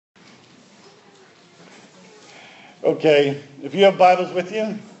Okay, if you have Bibles with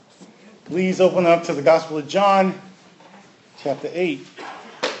you, please open up to the Gospel of John, chapter 8.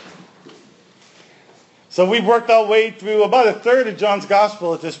 So we've worked our way through about a third of John's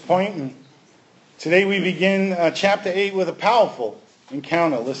Gospel at this point, and today we begin chapter 8 with a powerful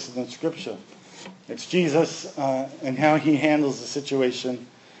encounter listed in Scripture. It's Jesus and how he handles the situation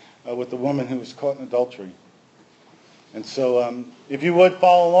with the woman who was caught in adultery. And so if you would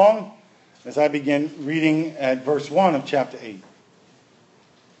follow along as I begin reading at verse 1 of chapter 8.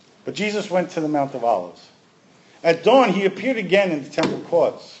 But Jesus went to the Mount of Olives. At dawn he appeared again in the temple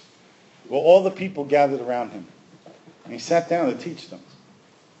courts, where all the people gathered around him. And he sat down to teach them.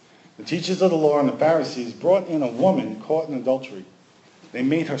 The teachers of the law and the Pharisees brought in a woman caught in adultery. They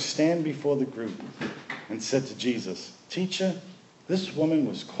made her stand before the group and said to Jesus, "Teacher, this woman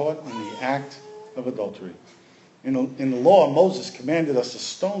was caught in the act of adultery. In the law, Moses commanded us to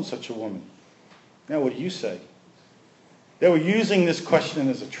stone such a woman. Now what do you say?" They were using this question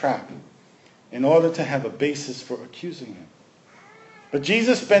as a trap in order to have a basis for accusing him. But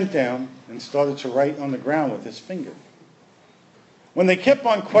Jesus bent down and started to write on the ground with his finger. When they kept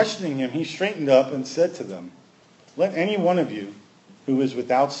on questioning him, he straightened up and said to them, "Let any one of you who is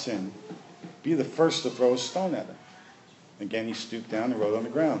without sin be the first to throw a stone at her." Again he stooped down and wrote on the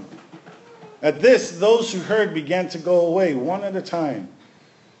ground. At this, those who heard began to go away one at a time,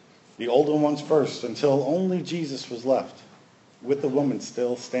 the older ones first, until only Jesus was left, with the woman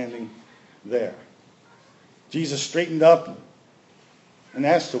still standing there. Jesus straightened up and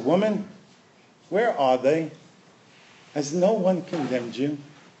asked the woman, "Where are they? Has no one condemned you?"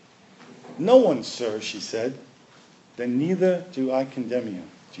 "No one, sir," she said. "Then neither do I condemn you,"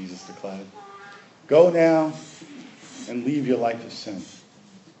 Jesus declared. "Go now and leave your life of sin."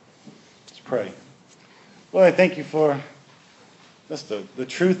 Let's pray. Lord, I thank you for just the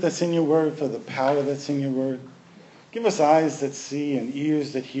truth that's in your word, for the power that's in your word. Give us eyes that see and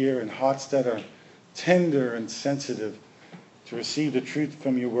ears that hear and hearts that are tender and sensitive to receive the truth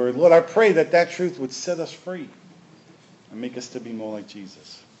from your word. Lord, I pray that that truth would set us free and make us to be more like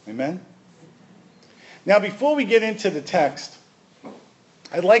Jesus. Amen? Now, before we get into the text,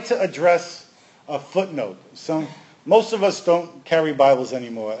 I'd like to address a footnote. Most of us don't carry Bibles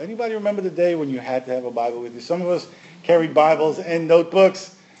anymore. Anybody remember the day when you had to have a Bible with you? Some of us carried Bibles and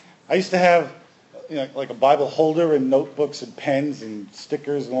notebooks. I used to have like a Bible holder and notebooks and pens and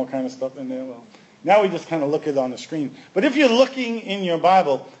stickers and all kind of stuff in there. Well, now we just kind of look at it on the screen. But if you're looking in your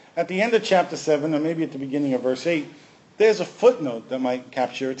Bible, at the end of chapter 7, or maybe at the beginning of verse 8, there's a footnote that might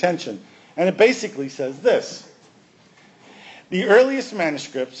capture your attention. And it basically says this: the earliest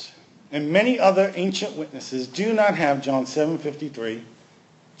manuscripts and many other ancient witnesses do not have John 7:53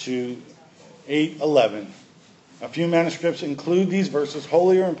 to 8:11. A few manuscripts include these verses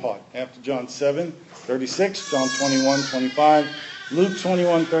wholly or in part after John 7:36, John 21:25, Luke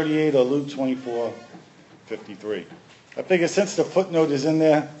 21:38, or Luke 24:53. I figure since the footnote is in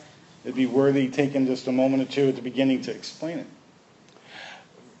there, it'd be worthy taking just a moment or two at the beginning to explain it.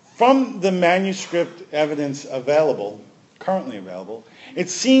 From the manuscript evidence currently available, it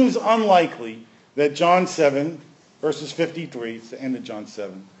seems unlikely that John 7, verses 53, it's the end of John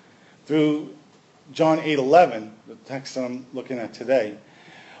 7, through John 8:11, the text that I'm looking at today,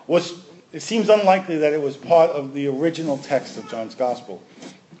 it seems unlikely that it was part of the original text of John's Gospel.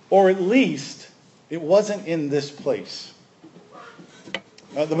 Or at least, it wasn't in this place.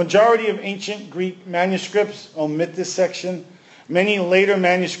 The majority of ancient Greek manuscripts omit this section. Many later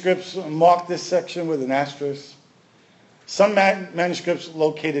manuscripts mark this section with an asterisk. Some manuscripts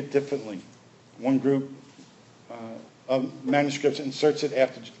locate it differently. One group of manuscripts inserts it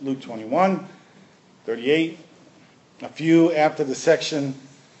after Luke 21:38. A few after the section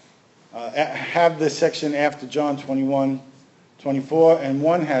have this section after John 21:24, and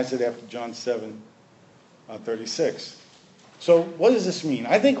one has it after John 7:36. So what does this mean?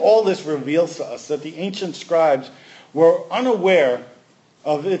 I think all this reveals to us that the ancient scribes were unaware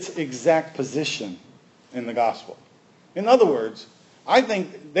of its exact position in the gospel. In other words, I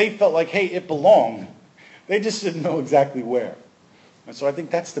think they felt like, hey, it belonged. They just didn't know exactly where. And so I think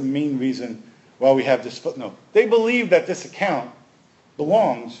that's the main reason why we have this footnote. They believe that this account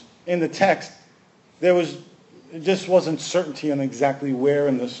belongs in the text. There just wasn't certainty on exactly where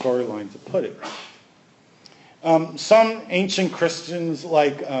in the storyline to put it. Some ancient Christians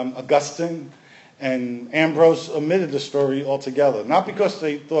like Augustine and Ambrose omitted the story altogether. Not because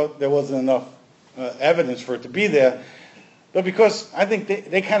they thought there wasn't enough evidence for it to be there, but because I think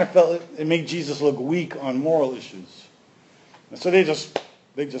they kind of felt it made Jesus look weak on moral issues. And so they just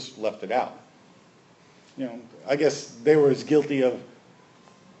left it out. I guess they were as guilty of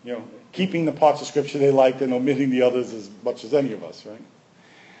keeping the parts of Scripture they liked and omitting the others as much as any of us, right?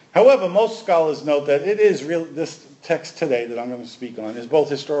 However, most scholars note that it is real. This text today that I'm going to speak on is both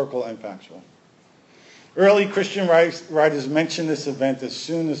historical and factual. Early Christian writers mention this event as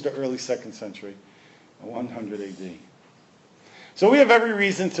soon as the early 2nd century, 100 AD. So we have every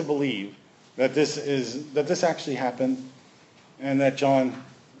reason to believe that this actually happened and that John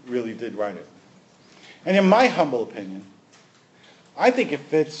really did write it. And in my humble opinion, I think it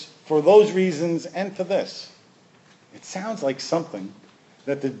fits for those reasons and for this. It sounds like something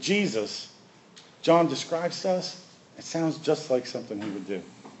that the Jesus John describes to us, it sounds just like something he would do.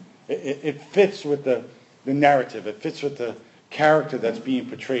 It fits with the narrative. It fits with the character that's being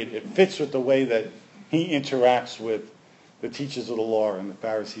portrayed. It fits with the way that he interacts with the teachers of the law and the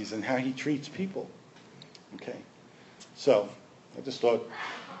Pharisees and how he treats people. Okay? So, I just thought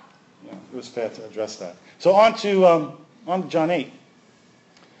it was fair to address that. So on to John 8.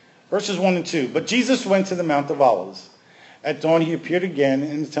 Verses 1 and 2. But Jesus went to the Mount of Olives. At dawn he appeared again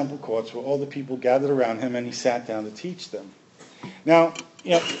in the temple courts where all the people gathered around him, and he sat down to teach them. Now,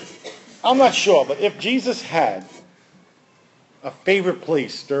 I'm not sure, but if Jesus had a favorite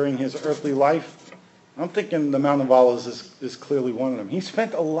place during his earthly life, I'm thinking the Mount of Olives is clearly one of them. He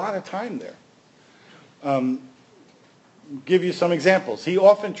spent a lot of time there. Give you some examples. He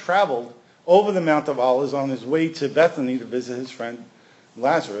often traveled over the Mount of Olives on his way to Bethany to visit his friend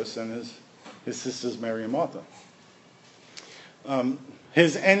Lazarus and his sisters Mary and Martha.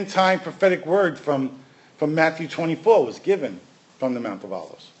 His end-time prophetic word from Matthew 24 was given from the Mount of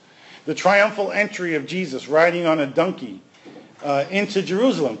Olives. The triumphal entry of Jesus riding on a donkey into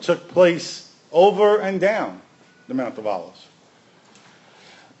Jerusalem took place over and down the Mount of Olives.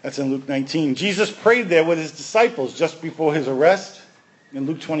 That's in Luke 19. Jesus prayed there with his disciples just before his arrest. In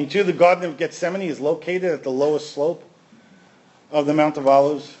Luke 22, the Garden of Gethsemane is located at the lowest slope of the Mount of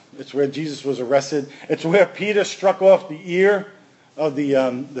Olives. It's where Jesus was arrested. It's where Peter struck off the ear of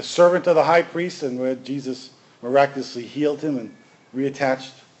the servant of the high priest, and where Jesus miraculously healed him and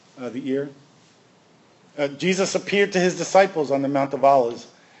reattached the ear. Jesus appeared to his disciples on the Mount of Olives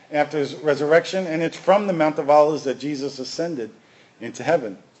after his resurrection, and it's from the Mount of Olives that Jesus ascended into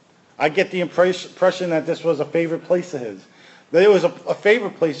heaven. I get the impression that this was a favorite place of his, that it was a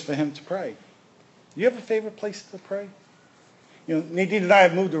favorite place for him to pray. Do you have a favorite place to pray? Nadine and I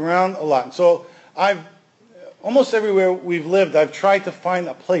have moved around a lot, so almost everywhere we've lived, I've tried to find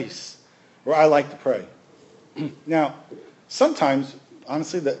a place where I like to pray. Now, sometimes,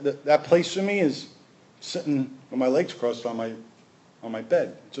 honestly, that place for me is sitting with my legs crossed on my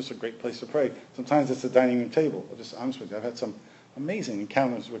bed. It's just a great place to pray. Sometimes it's the dining room table. I'll just be honest with you. I've had some amazing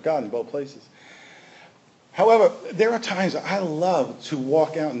encounters with God in both places. However, there are times I love to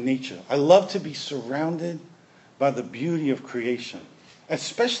walk out in nature. I love to be surrounded by the beauty of creation,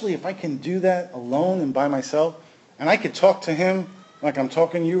 especially if I can do that alone and by myself, and I could talk to him like I'm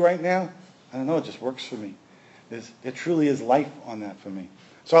talking to you right now. I don't know, it just works for me. There truly is life on that for me.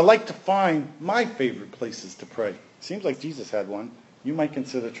 So I like to find my favorite places to pray. Seems like Jesus had one. You might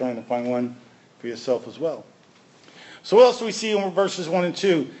consider trying to find one for yourself as well. So what else do we see in verses 1 and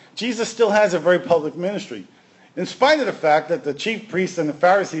 2? Jesus still has a very public ministry. In spite of the fact that the chief priests and the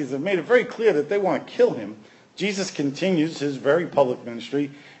Pharisees have made it very clear that they want to kill him, Jesus continues his very public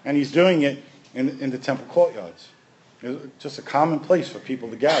ministry, and he's doing it in the temple courtyards. It's just a common place for people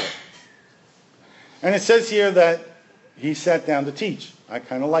to gather. And it says here that he sat down to teach. I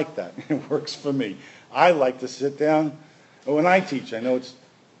kind of like that. It works for me. I like to sit down when I teach. I know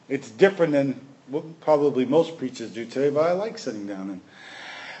it's different than what probably most preachers do today, but I like sitting down.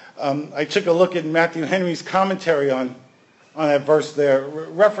 And I took a look at Matthew Henry's commentary on that verse there,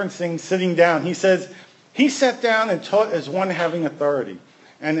 referencing sitting down. He says, he sat down and taught as one having authority,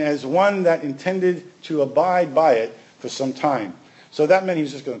 and as one that intended to abide by it for some time. So that meant he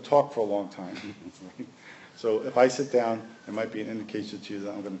was just going to talk for a long time. So if I sit down, it might be an indication to you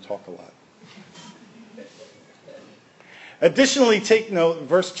that I'm going to talk a lot. Additionally, take note,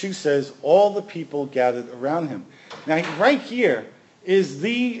 verse 2 says, all the people gathered around him. Now, right here is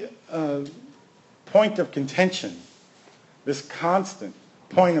the point of contention, this constant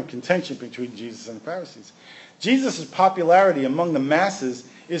point of contention between Jesus and the Pharisees. Jesus' popularity among the masses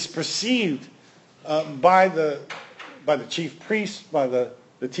is perceived by the chief priests, by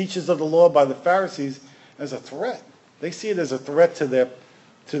the teachers of the law, by the Pharisees, as a threat. They see it as a threat to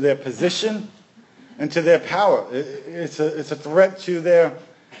their position and to their power. It's a threat to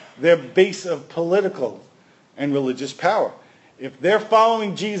their base of political and religious power. If they're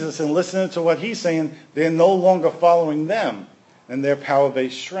following Jesus and listening to what he's saying, they're no longer following them, and their power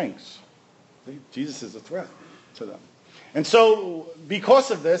base shrinks. Jesus is a threat to them. And so,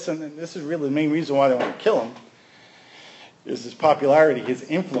 because of this, and this is really the main reason why they want to kill him, is his popularity, his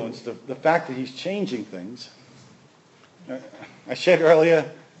influence, the fact that he's changing things. I shared earlier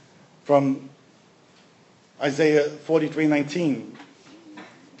from Isaiah 43:19,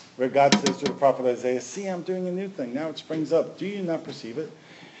 where God says to the prophet Isaiah, "See, I'm doing a new thing. Now it springs up. Do you not perceive it?"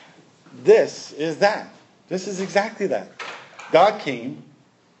 This is that. This is exactly that. God came,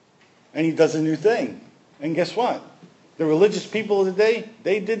 and he does a new thing. And guess what? The religious people of the day,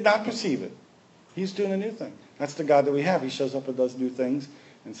 they did not perceive it. He's doing a new thing. That's the God that we have. He shows up and does new things,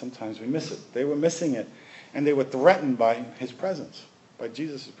 and sometimes we miss it. They were missing it, and they were threatened by his presence, by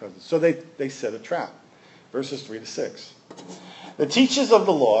Jesus' presence. So they set a trap. Verses 3-6. The teachers of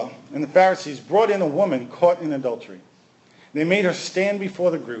the law and the Pharisees brought in a woman caught in adultery. They made her stand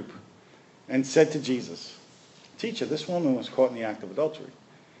before the group and said to Jesus, "Teacher, this woman was caught in the act of adultery.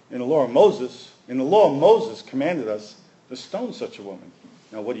 In the law of Moses commanded us to stone such a woman.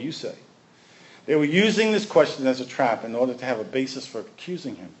 Now what do you say?" They were using this question as a trap in order to have a basis for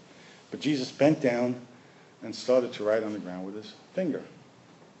accusing him. But Jesus bent down and started to write on the ground with his finger.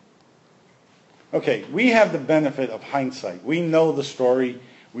 Okay, we have the benefit of hindsight. We know the story.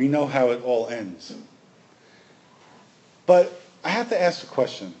 We know how it all ends. But I have to ask the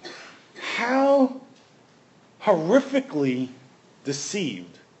question, how horrifically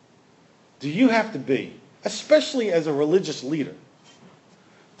deceived do you have to be, especially as a religious leader,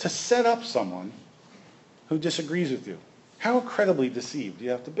 to set up someone who disagrees with you? How incredibly deceived do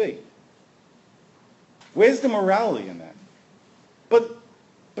you have to be? Where's the morality in that? But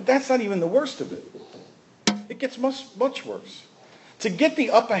that's not even the worst of it. It gets much, much worse. To get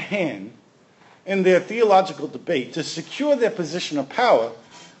the upper hand in their theological debate, to secure their position of power,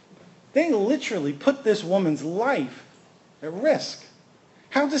 they literally put this woman's life at risk.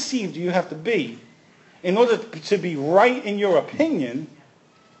 How deceived do you have to be in order to be right in your opinion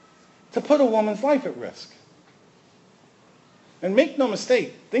to put a woman's life at risk? And make no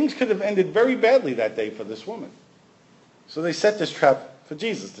mistake, things could have ended very badly that day for this woman. So they set this trap for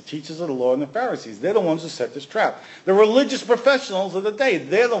Jesus, the teachers of the law and the Pharisees. They're the ones who set this trap. The religious professionals of the day,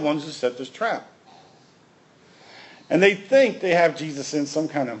 they're the ones who set this trap. And they think they have Jesus in some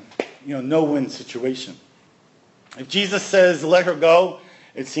kind of, no-win situation. If Jesus says, "Let her go,"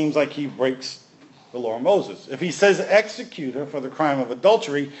 it seems like he breaks the law of Moses. If he says, "Execute her for the crime of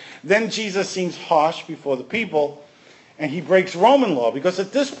adultery," then Jesus seems harsh before the people, and he breaks Roman law, because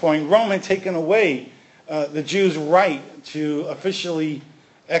at this point, Rome had taken away the Jews' right to officially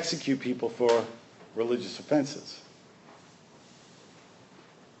execute people for religious offenses.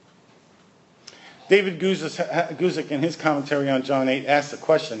 David Guzik, in his commentary on John 8, asked the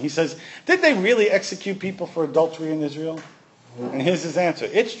question. He says, "Did they really execute people for adultery in Israel?" And here's his answer.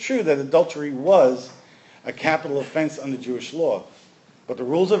 It's true that adultery was a capital offense under Jewish law, but the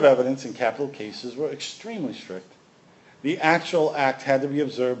rules of evidence in capital cases were extremely strict. The actual act had to be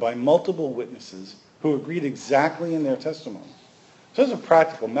observed by multiple witnesses who agreed exactly in their testimony. So as a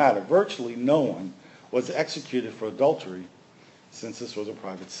practical matter, virtually no one was executed for adultery, since this was a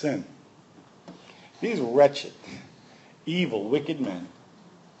private sin. These wretched, evil, wicked men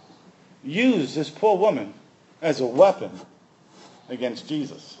used this poor woman as a weapon against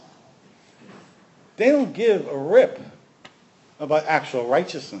Jesus. They don't give a rip about actual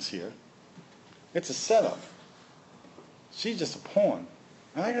righteousness here. It's a setup. She's just a pawn.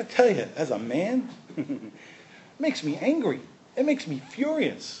 And I got to tell you, as a man, it makes me angry. It makes me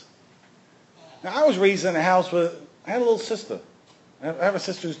furious. Now, I was raised in a house where I had a little sister. I have a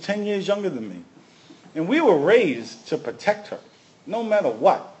sister who's 10 years younger than me. And we were raised to protect her, no matter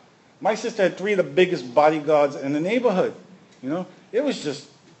what. My sister had 3 of the biggest bodyguards in the neighborhood. It was just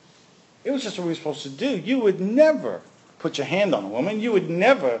what we were supposed to do. You would never put your hand on a woman. You would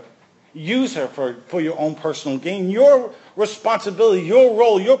never use her for your own personal gain. Your responsibility, your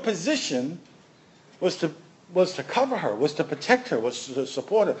role, your position was to cover her, was to protect her, was to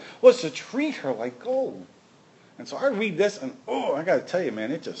support her, was to treat her like gold. And so I read this and, I got to tell you,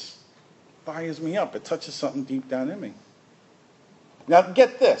 man, it just fires me up. It touches something deep down in me. Now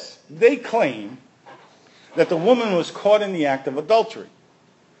get this. They claim that the woman was caught in the act of adultery.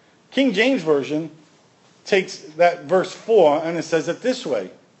 King James Version takes that verse 4 and it says it this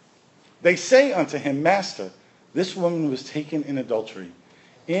way. They say unto him, "Master, this woman was taken in adultery,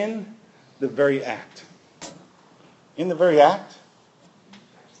 in the very act." In the very act?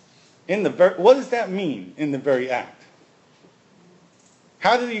 What does that mean, in the very act?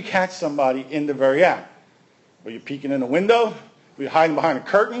 How do you catch somebody in the very act? Were you peeking in a window? Were you hiding behind the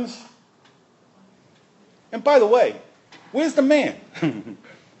curtains? And by the way, where's the man?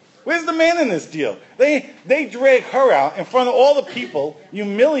 Where's the man in this deal? They drag her out in front of all the people,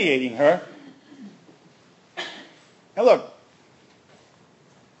 humiliating her. And look,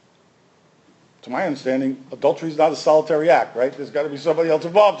 to my understanding, adultery is not a solitary act, right? There's got to be somebody else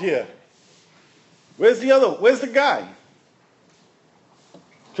involved here. Where's the guy?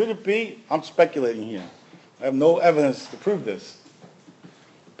 Could it be? I'm speculating here. I have no evidence to prove this.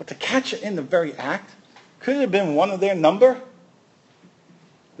 But to catch her in the very act, could it have been one of their number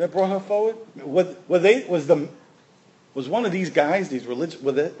that brought her forward? Was one of these guys, these religious,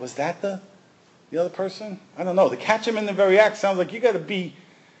 was that the other person? I don't know. To catch him in the very act sounds like you got to be,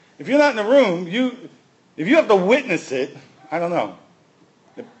 if you're not in the room, if you have to witness it, I don't know.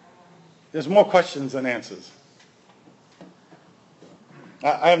 There's more questions than answers.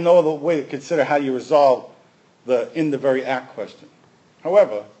 I have no other way to consider how you resolve the in the very act question.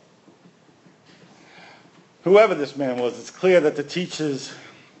 However, whoever this man was, it's clear that the teachers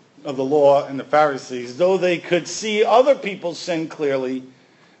of the law and the Pharisees, though they could see other people's sin clearly,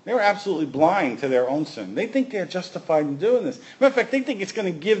 they were absolutely blind to their own sin. They think they're justified in doing this. Matter of fact, they think it's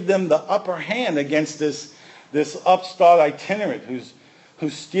going to give them the upper hand against this upstart itinerant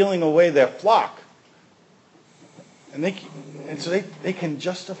who's stealing away their flock. And so they can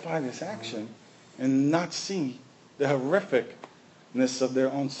justify this action and not see the horrificness of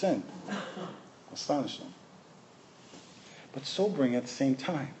their own sin. Astonishing. But sobering at the same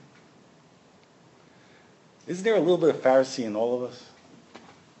time. Isn't there a little bit of Pharisee in all of us?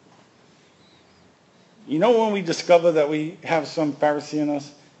 You know when we discover that we have some Pharisee in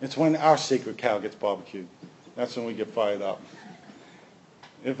us? It's when our sacred cow gets barbecued. That's when we get fired up.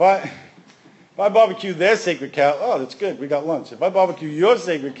 If I barbecue their sacred cow, oh, that's good, we got lunch. If I barbecue your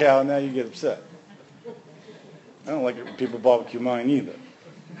sacred cow, now you get upset. I don't like it when people barbecue mine either.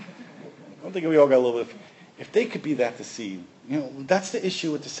 I don't think we all got a little bit of... If they could be that deceived, that's the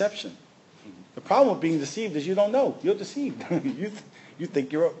issue with deception. The problem with being deceived is you don't know. You're deceived. you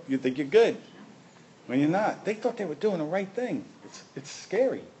think you're good when you're not. They thought they were doing the right thing. It's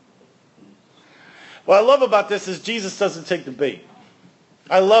scary. What I love about this is Jesus doesn't take the bait.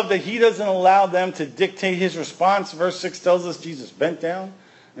 I love that he doesn't allow them to dictate his response. Verse 6 tells us Jesus bent down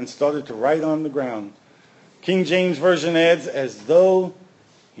and started to write on the ground. King James Version adds, as though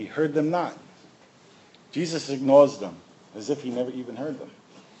he heard them not. Jesus ignores them as if he never even heard them.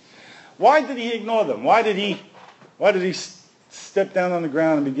 Why did he ignore them? Why did he step down on the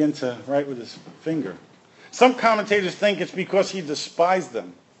ground and begin to write with his finger? Some commentators think it's because he despised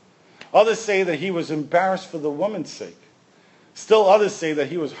them. Others say that he was embarrassed for the woman's sake. Still others say that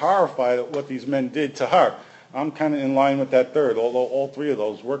he was horrified at what these men did to her. I'm kind of in line with that third, although all three of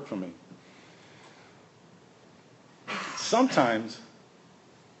those work for me. Sometimes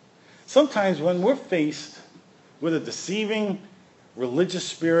when we're faced with a deceiving religious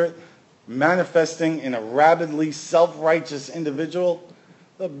spirit manifesting in a rabidly self-righteous individual,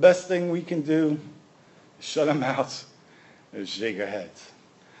 the best thing we can do is shut our mouths and shake our heads.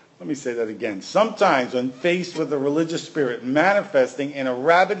 Let me say that again. Sometimes when faced with a religious spirit manifesting in a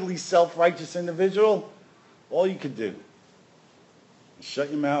rabidly self-righteous individual, all you can do is shut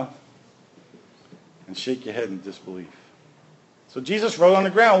your mouth and shake your head in disbelief. So Jesus wrote on the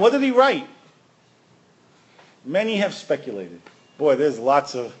ground. What did he write? Many have speculated. Boy, there's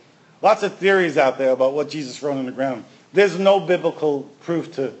lots of theories out there about what Jesus wrote on the ground. There's no biblical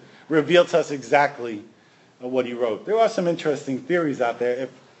proof to reveal to us exactly what he wrote. There are some interesting theories out there.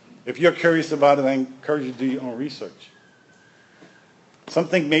 If you're curious about it, I encourage you to do your own research. Some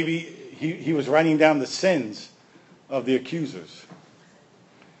think maybe he was writing down the sins of the accusers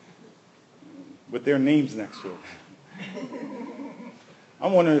with their names next to it.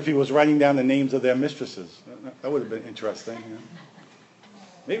 I'm wondering if he was writing down the names of their mistresses. That would have been interesting.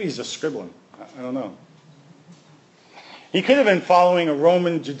 Maybe he's just scribbling. I don't know. He could have been following a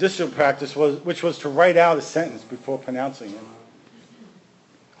Roman judicial practice, which was to write out a sentence before pronouncing it.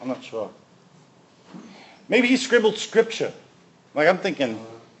 I'm not sure. Maybe he scribbled scripture. Like I'm thinking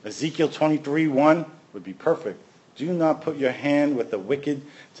Ezekiel 23:1 would be perfect. Do not put your hand with the wicked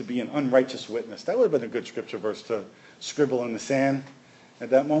to be an unrighteous witness. That would have been a good scripture verse to scribble in the sand at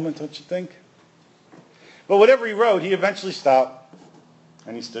that moment, don't you think? But whatever he wrote, he eventually stopped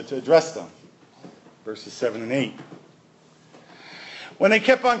and he stood to address them. Verses 7 and 8. When they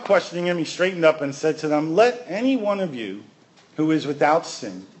kept on questioning him, he straightened up and said to them, let any one of you who is without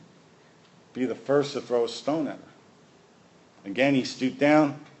sin be the first to throw a stone at her. Again, he stooped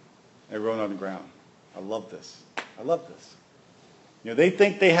down and wrote on the ground. I love this. I love this. They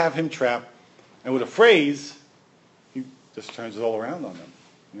think they have him trapped, and with a phrase, he just turns it all around on them.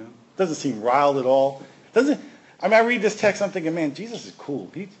 Doesn't seem riled at all. I read this text, I'm thinking, man, Jesus is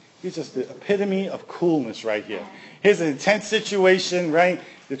cool. He's just the epitome of coolness right here. Here's an intense situation, right?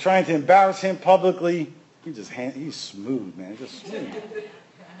 They're trying to embarrass him publicly. He's smooth, man. Just smooth.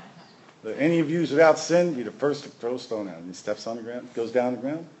 But any of you who's without sin, be the first to throw a stone at him. He steps on the ground, goes down the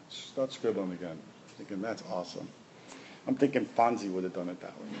ground, starts scribbling again. Thinking, that's awesome. I'm thinking Fonzie would have done it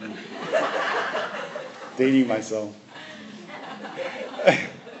that way. Dating myself.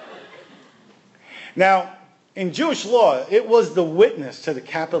 Now, in Jewish law, it was the witness to the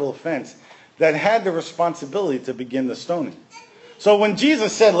capital offense that had the responsibility to begin the stoning. So when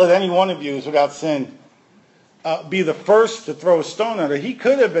Jesus said, let any one of you who's without sin be the first to throw a stone at her, he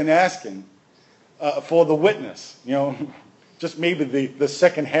could have been asking for the witness, just maybe the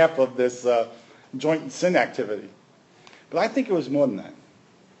second half of this joint sin activity. But I think it was more than that.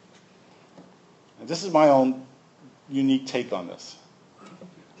 And this is my own unique take on this.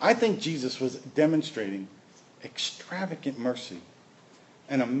 I think Jesus was demonstrating extravagant mercy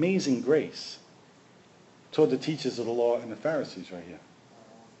and amazing grace toward the teachers of the law and the Pharisees right here.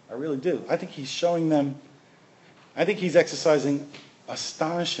 I really do. I think he's showing them, I think he's exercising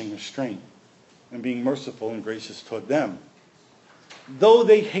astonishing restraint and being merciful and gracious toward them. Though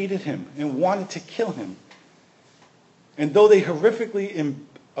they hated him and wanted to kill him, and though they horrifically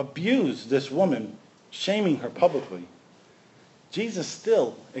abused this woman, shaming her publicly, Jesus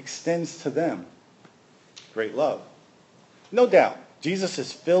still extends to them great love. No doubt, Jesus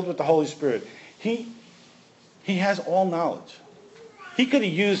is filled with the Holy Spirit. He has all knowledge. He could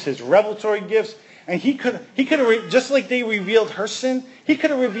have used his revelatory gifts, and he could have, just like they revealed her sin, he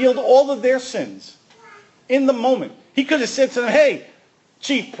could have revealed all of their sins in the moment. He could have said to them, hey,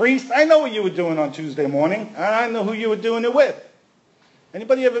 chief priest, I know what you were doing on Tuesday morning, and I know who you were doing it with.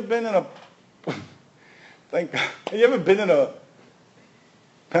 Anybody ever been in a, thank God, have you ever been in a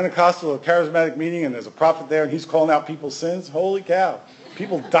Pentecostal or charismatic meeting and there's a prophet there and he's calling out people's sins? Holy cow.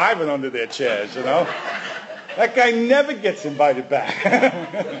 People diving under their chairs, That guy never gets invited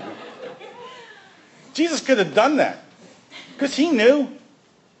back. Jesus could have done that because he knew.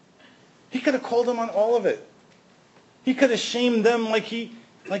 He could have called them on all of it. He could have shamed them like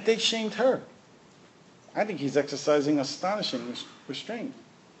they shamed her. I think he's exercising astonishing restraint.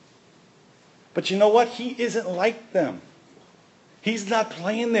 But you know what? He isn't like them. He's not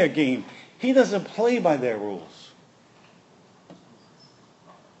playing their game. He doesn't play by their rules.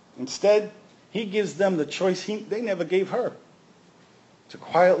 Instead, he gives them the choice they never gave her, to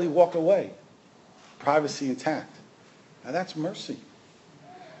quietly walk away, privacy intact. Now that's mercy.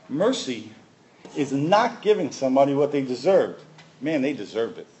 Mercy is not giving somebody what they deserved. Man, they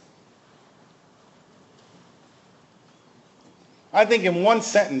deserved it. I think in one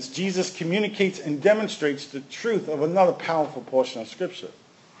sentence, Jesus communicates and demonstrates the truth of another powerful portion of Scripture.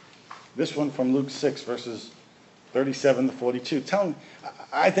 This one from Luke 6, verses 37 to 42.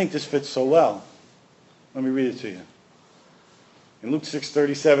 I think this fits so well. Let me read it to you. In Luke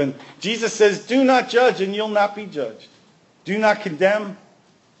 6:37, Jesus says, do not judge and you'll not be judged. Do not condemn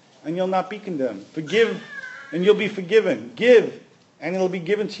and you'll not be condemned. Forgive and you'll be forgiven. Give and it'll be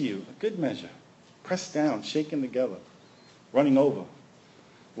given to you. A good measure. Pressed down, shaken together, running over,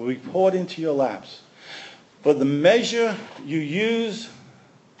 will be poured into your laps. For the measure you use,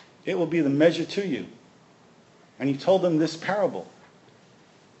 it will be the measure to you. And he told them this parable.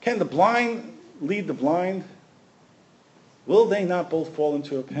 Can the blind lead the blind? Will they not both fall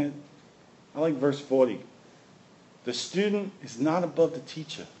into a pit? I like verse 40. The student is not above the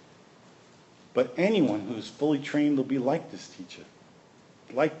teacher, but anyone who is fully trained will be like this teacher,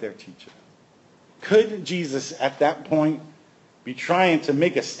 like their teacher. Could Jesus at that point be trying to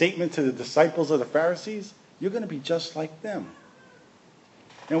make a statement to the disciples of the Pharisees? You're going to be just like them.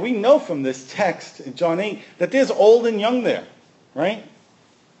 And we know from this text in John 8 that there's old and young there, right?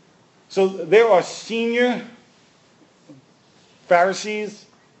 So there are senior Pharisees,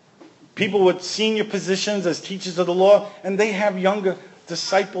 people with senior positions as teachers of the law, and they have younger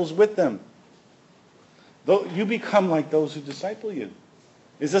disciples with them. Though you become like those who disciple you.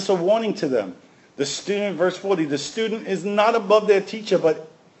 Is this a warning to them? The student, verse 40, the student is not above their teacher,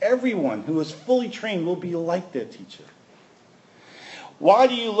 but everyone who is fully trained will be like their teacher. Why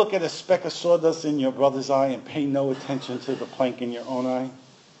do you look at a speck of sawdust in your brother's eye and pay no attention to the plank in your own eye?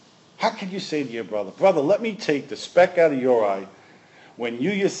 How can you say to your brother, brother, let me take the speck out of your eye, when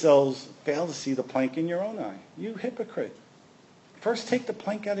you yourselves fail to see the plank in your own eye? You hypocrite. First take the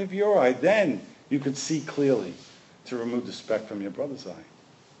plank out of your eye, then you can see clearly to remove the speck from your brother's eye.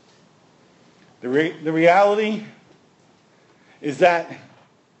 The reality is that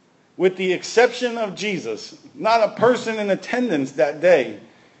with the exception of Jesus, not a person in attendance that day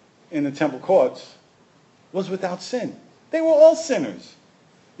in the temple courts was without sin. They were all sinners.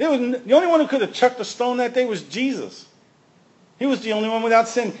 The only one who could have chucked a stone that day was Jesus. He was the only one without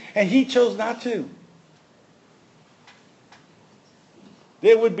sin, and he chose not to.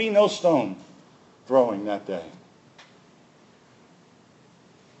 There would be no stone throwing that day.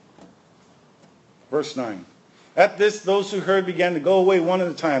 Verse 9. At this, those who heard began to go away one at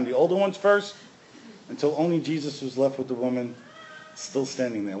a time, the older ones first, until only Jesus was left with the woman still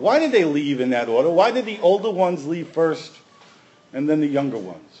standing there. Why did they leave in that order? Why did the older ones leave first and then the younger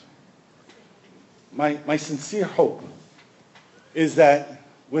ones? My sincere hope is that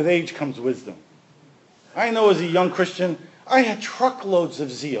with age comes wisdom. I know as a young Christian, I had truckloads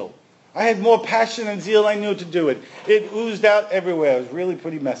of zeal. I had more passion and zeal. I knew to do it. It oozed out everywhere. It was really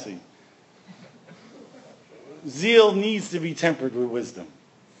pretty messy. Zeal needs to be tempered with wisdom.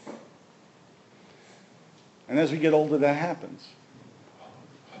 And as we get older, that happens.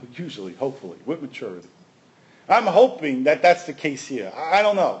 Usually, hopefully, with maturity. I'm hoping that that's the case here. I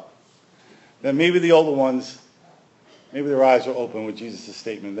don't know. That maybe the older ones, maybe their eyes are open with Jesus'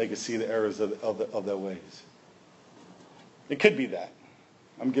 statement. They could see the errors of their ways. It could be that.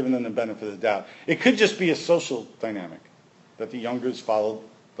 I'm giving them the benefit of the doubt. It could just be a social dynamic, that the youngers followed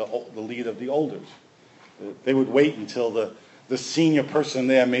the lead of the olders. They would wait until the senior person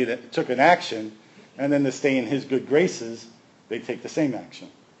there took an action, and then to stay in his good graces, they take the same action.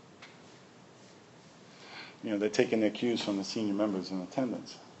 They're taking their cues from the senior members in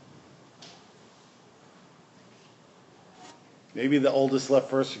attendance. Maybe the oldest left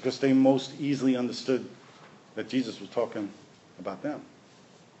first because they most easily understood that Jesus was talking about them.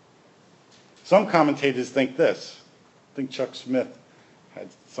 Some commentators think this. I think Chuck Smith had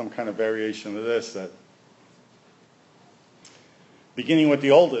some kind of variation of this, that beginning with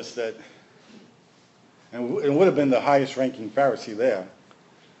the oldest, and it would have been the highest ranking Pharisee there,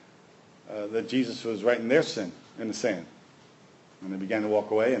 that Jesus was writing their sin in the sand. And they began to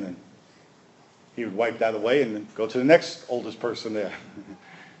walk away, and then he would wipe that away and then go to the next oldest person there.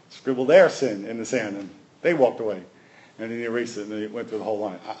 Scribble their sin in the sand, and they walked away. And then he erased it, and then he went through the whole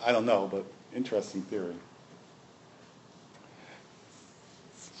line. I don't know, but interesting theory.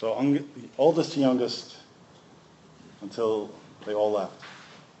 So oldest to youngest until they all left.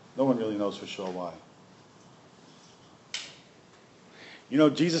 No one really knows for sure why.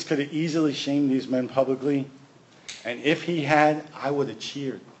 Jesus could have easily shamed these men publicly. And if he had, I would have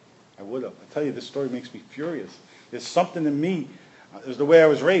cheered. I would have. I tell you, this story makes me furious. There's something in me. It was the way I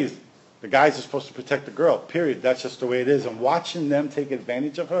was raised. The guys are supposed to protect the girl, period. That's just the way it is. And watching them take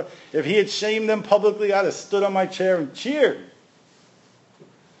advantage of her, if he had shamed them publicly, I'd have stood on my chair and cheered.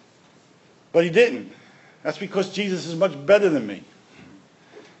 But he didn't. That's because Jesus is much better than me.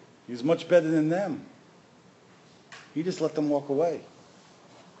 He's much better than them. He just let them walk away.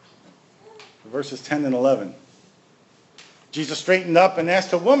 Verses 10 and 11. Jesus straightened up and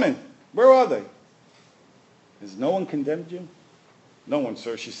asked a woman, "Where are they? Has no one condemned you?" "No one,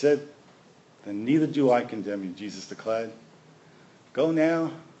 sir," she said. "Then neither do I condemn you," Jesus declared. "Go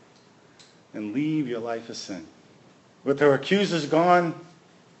now and leave your life of sin." With her accusers gone,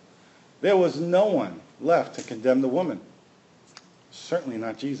 there was no one left to condemn the woman. Certainly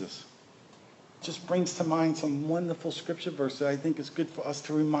not Jesus. It just brings to mind some wonderful scripture verse that I think is good for us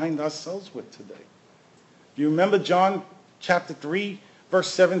to remind ourselves with today. Do you remember John chapter 3, verse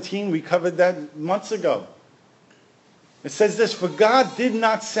 17? We covered that months ago. It says this: "For God did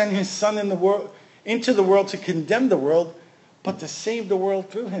not send his Son into the world to condemn the world, but to save the world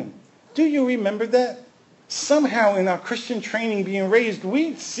through him." Do you remember that? Somehow in our Christian training being raised,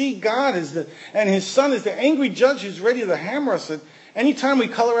 we see God and his Son as the angry judge who's ready to hammer us at any time we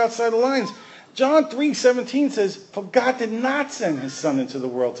color outside the lines. John 3:17 says, "For God did not send his Son into the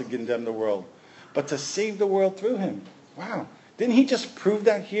world to condemn the world, but to save the world through him." Wow. Didn't he just prove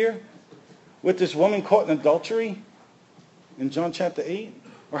that here with this woman caught in adultery in John chapter 8?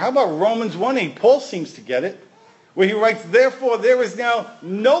 Or how about Romans 1:8? Paul seems to get it, where he writes, "Therefore there is now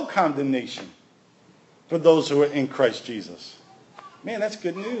no condemnation for those who are in Christ Jesus." Man, that's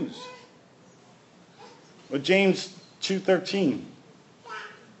good news. Or James 2:13.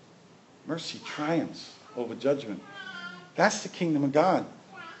 Mercy triumphs over judgment. That's the kingdom of God.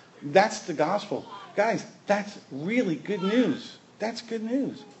 That's the gospel. Guys, that's really good news. That's good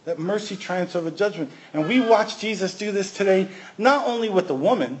news. That mercy triumphs over judgment. And we watch Jesus do this today, not only with the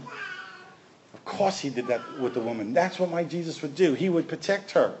woman. Of course he did that with the woman. That's what my Jesus would do. He would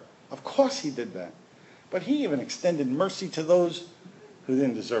protect her. Of course he did that. But he even extended mercy to those who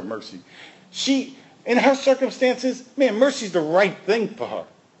didn't deserve mercy. In her circumstances, man, mercy's the right thing for her,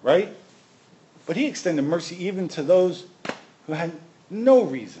 right? But he extended mercy even to those who had no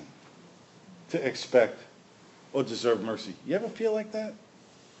reason to expect or deserve mercy. You ever feel like that?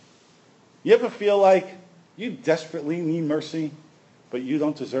 You ever feel like you desperately need mercy, but you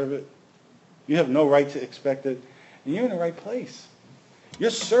don't deserve it? You have no right to expect it, and you're in the right place. You're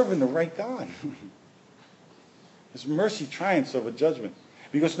serving the right God. His mercy triumphs over judgment.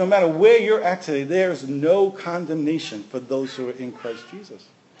 Because no matter where you're at today, there is no condemnation for those who are in Christ Jesus.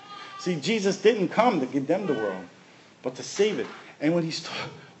 See, Jesus didn't come to condemn the world, but to save it. And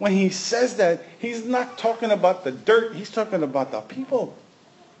when he says that, he's not talking about the dirt. He's talking about the people.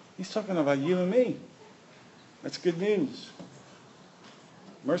 He's talking about you and me. That's good news.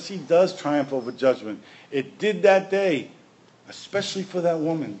 Mercy does triumph over judgment. It did that day, especially for that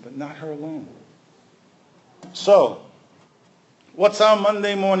woman, but not her alone. So, what's our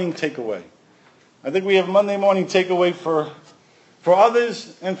Monday morning takeaway? I think we have Monday morning takeaway for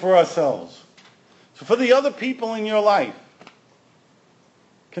others and for ourselves. So for the other people in your life,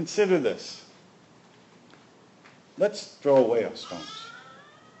 consider this. Let's throw away our stones.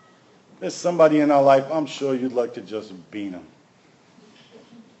 There's somebody in our life, I'm sure you'd like to just bean them.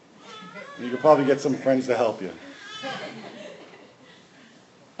 You could probably get some friends to help you.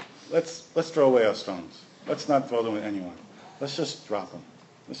 Let's throw away our stones. Let's not throw them at anyone. Let's just drop them.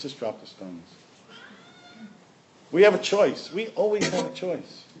 Let's just drop the stones. We have a choice. We always have a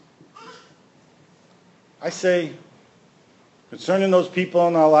choice. I say, concerning those people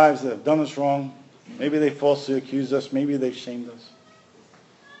in our lives that have done us wrong, maybe they falsely accused us, maybe they shamed us,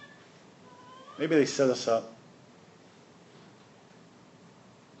 maybe they set us up,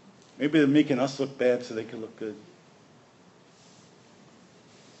 maybe they're making us look bad so they can look good.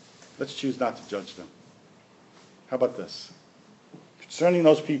 Let's choose not to judge them. How about this? Concerning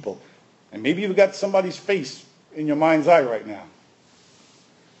those people, and maybe you've got somebody's face in your mind's eye right now.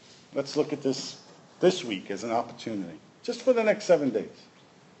 Let's look at this week as an opportunity, just for the next 7 days,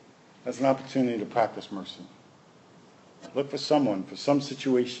 as an opportunity to practice mercy. Look for someone, for some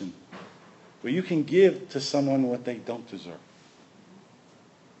situation, where you can give to someone what they don't deserve.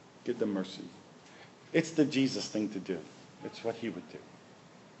 Give them mercy. It's the Jesus thing to do. It's what he would do.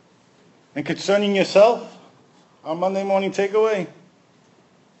 And concerning yourself, our Monday morning takeaway,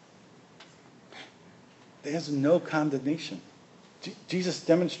 there's no condemnation. Jesus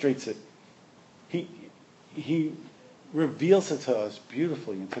demonstrates it. He reveals it to us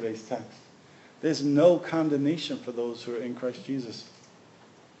beautifully in today's text. There's no condemnation for those who are in Christ Jesus.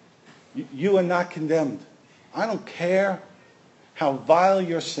 You are not condemned. I don't care how vile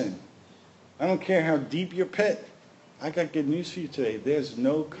your sin. I don't care how deep your pit. I got good news for you today. There's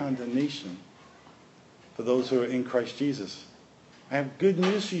no condemnation for those who are in Christ Jesus. I have good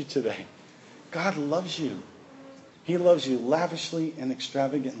news for you today. God loves you. He loves you lavishly and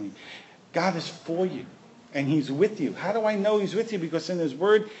extravagantly. God is for you, and he's with you. How do I know he's with you? Because in his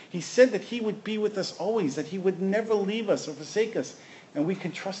word, he said that he would be with us always, that he would never leave us or forsake us, and we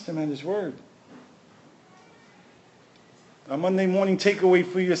can trust him at his word. A Monday morning takeaway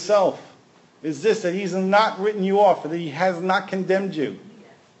for yourself is this, that he's not written you off, that he has not condemned you.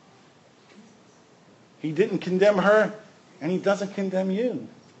 He didn't condemn her, and he doesn't condemn you.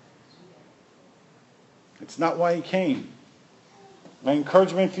 It's not why he came. My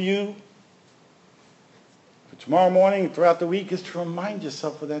encouragement for you for tomorrow morning and throughout the week is to remind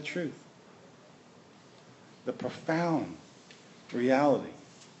yourself of that truth. The profound reality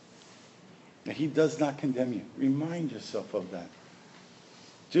that he does not condemn you. Remind yourself of that.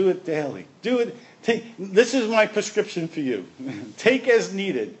 Do it daily. Do it. This is my prescription for you. Take as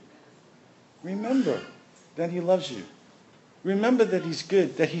needed. Remember that he loves you. Remember that he's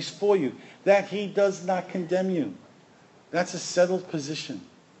good, that he's for you, that he does not condemn you. That's a settled position.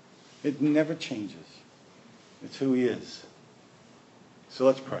 It never changes. It's who he is. So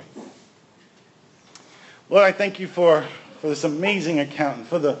let's pray. Lord, I thank you for this amazing account, and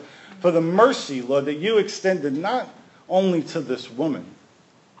for the mercy, Lord, that you extended not only to this woman,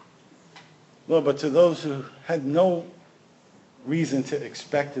 Lord, but to those who had no reason to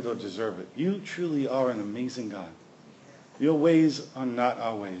expect it or deserve it. You truly are an amazing God. Your ways are not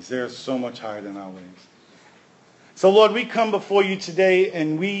our ways. They are so much higher than our ways. So, Lord, we come before you today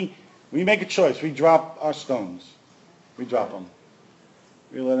and we make a choice. We drop our stones. We drop them.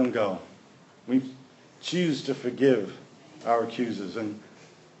 We let them go. We choose to forgive our accusers. And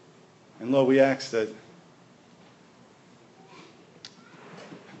Lord, we ask that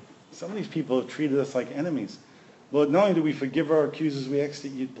some of these people have treated us like enemies. Lord, not only do we forgive our accusers, we ask that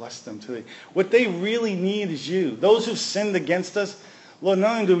you'd bless them today. What they really need is you. Those who've sinned against us, Lord,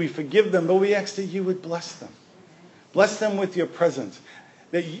 not only do we forgive them, but we ask that you would bless them. Bless them with your presence.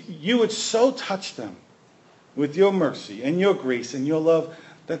 That you would so touch them with your mercy and your grace and your love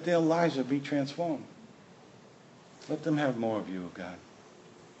that their lives would be transformed. Let them have more of you, O God.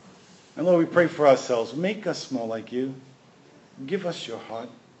 And Lord, we pray for ourselves. Make us more like you. Give us your heart.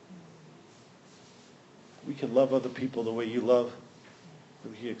 We can love other people the way you love.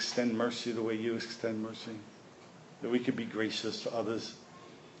 That we can extend mercy the way you extend mercy. That we could be gracious to others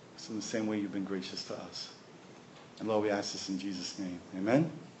in the same way you've been gracious to us. And Lord, we ask this in Jesus' name. Amen?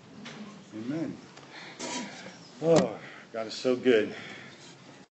 Amen. Oh, God is so good.